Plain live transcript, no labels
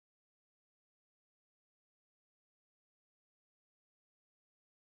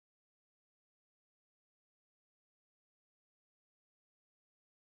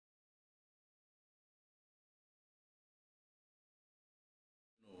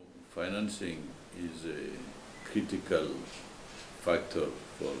financing is a critical factor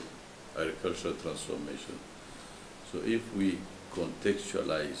for agricultural transformation. So if we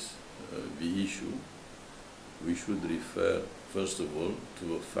contextualize the issue, we should refer, first of all, to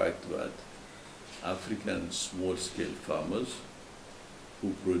the fact that African small-scale farmers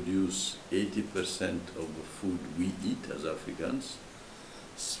who produce 80% of the food we eat as Africans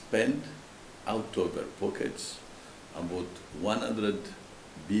spend out of their pockets about $100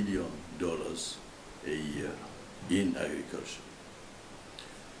 billion a year in agriculture.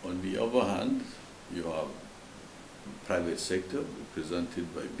 On the other hand, you have private sector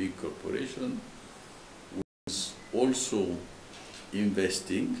represented by big corporations who is also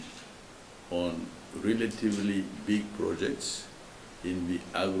investing on relatively big projects in the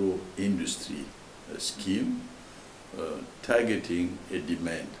agro-industry scheme, targeting a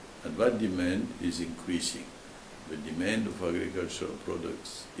demand. And that demand is increasing. The demand of agricultural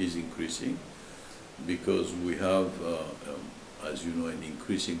products is increasing because we have, as you know, an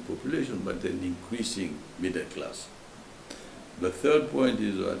increasing population, but an increasing middle class. The third point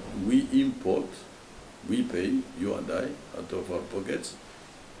is that we import, we pay, you and I, out of our pockets,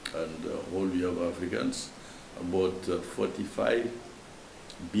 and all the other Africans, about $45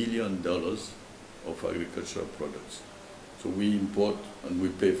 billion of agricultural products. So we import and we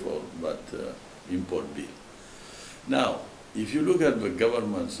pay for that import bill. Now, if you look at the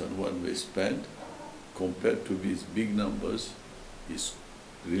governments and what they spend, compared to these big numbers, is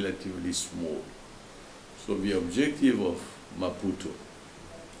relatively small. So the objective of Maputo,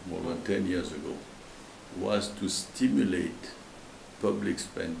 more than 10 years ago, was to stimulate public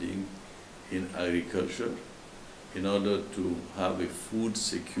spending in agriculture in order to have a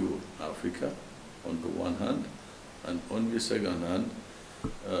food-secure Africa, on the one hand, and on the second hand,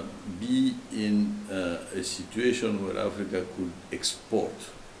 be in a situation where Africa could export.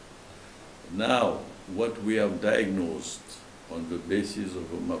 Now, what we have diagnosed on the basis of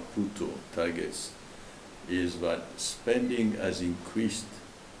the Maputo targets is that spending has increased,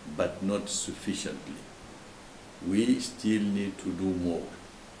 but not sufficiently. We still need to do more.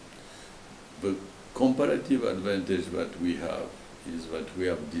 The comparative advantage that we have is that we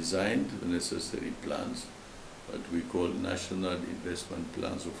have designed the necessary plans that we call national investment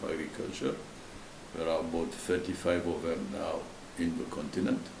plans of agriculture. There are about 35 of them now in the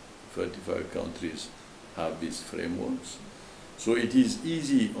continent. 35 countries have these frameworks. So it is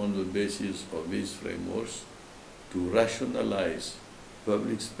easy on the basis of these frameworks to rationalize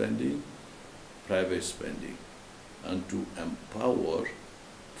public spending, private spending, and to empower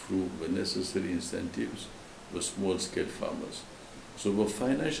through the necessary incentives the small-scale farmers. So the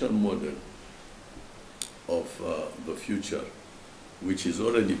financial model of the future, which is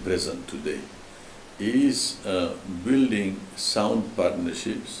already present today, is building sound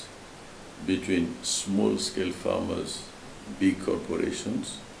partnerships between small-scale farmers, big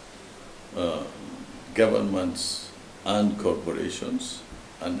corporations, governments and corporations,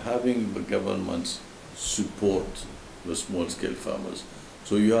 and having the governments support the small-scale farmers.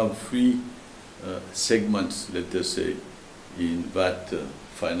 So you have three segments, let us say, in that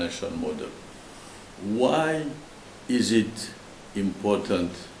financial model. Why is it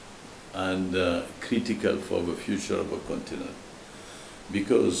important and critical for the future of a continent?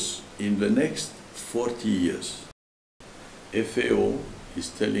 Because in the next 40 years, FAO is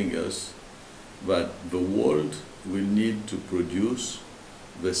telling us that the world will need to produce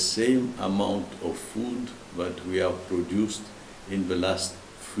the same amount of food that we have produced in the last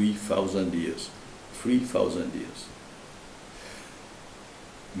 3,000 years. 3,000 years.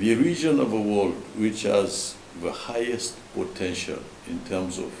 The region of the world which has the highest potential in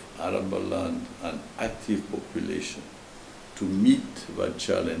terms of arable land and active population to meet that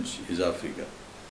challenge is Africa.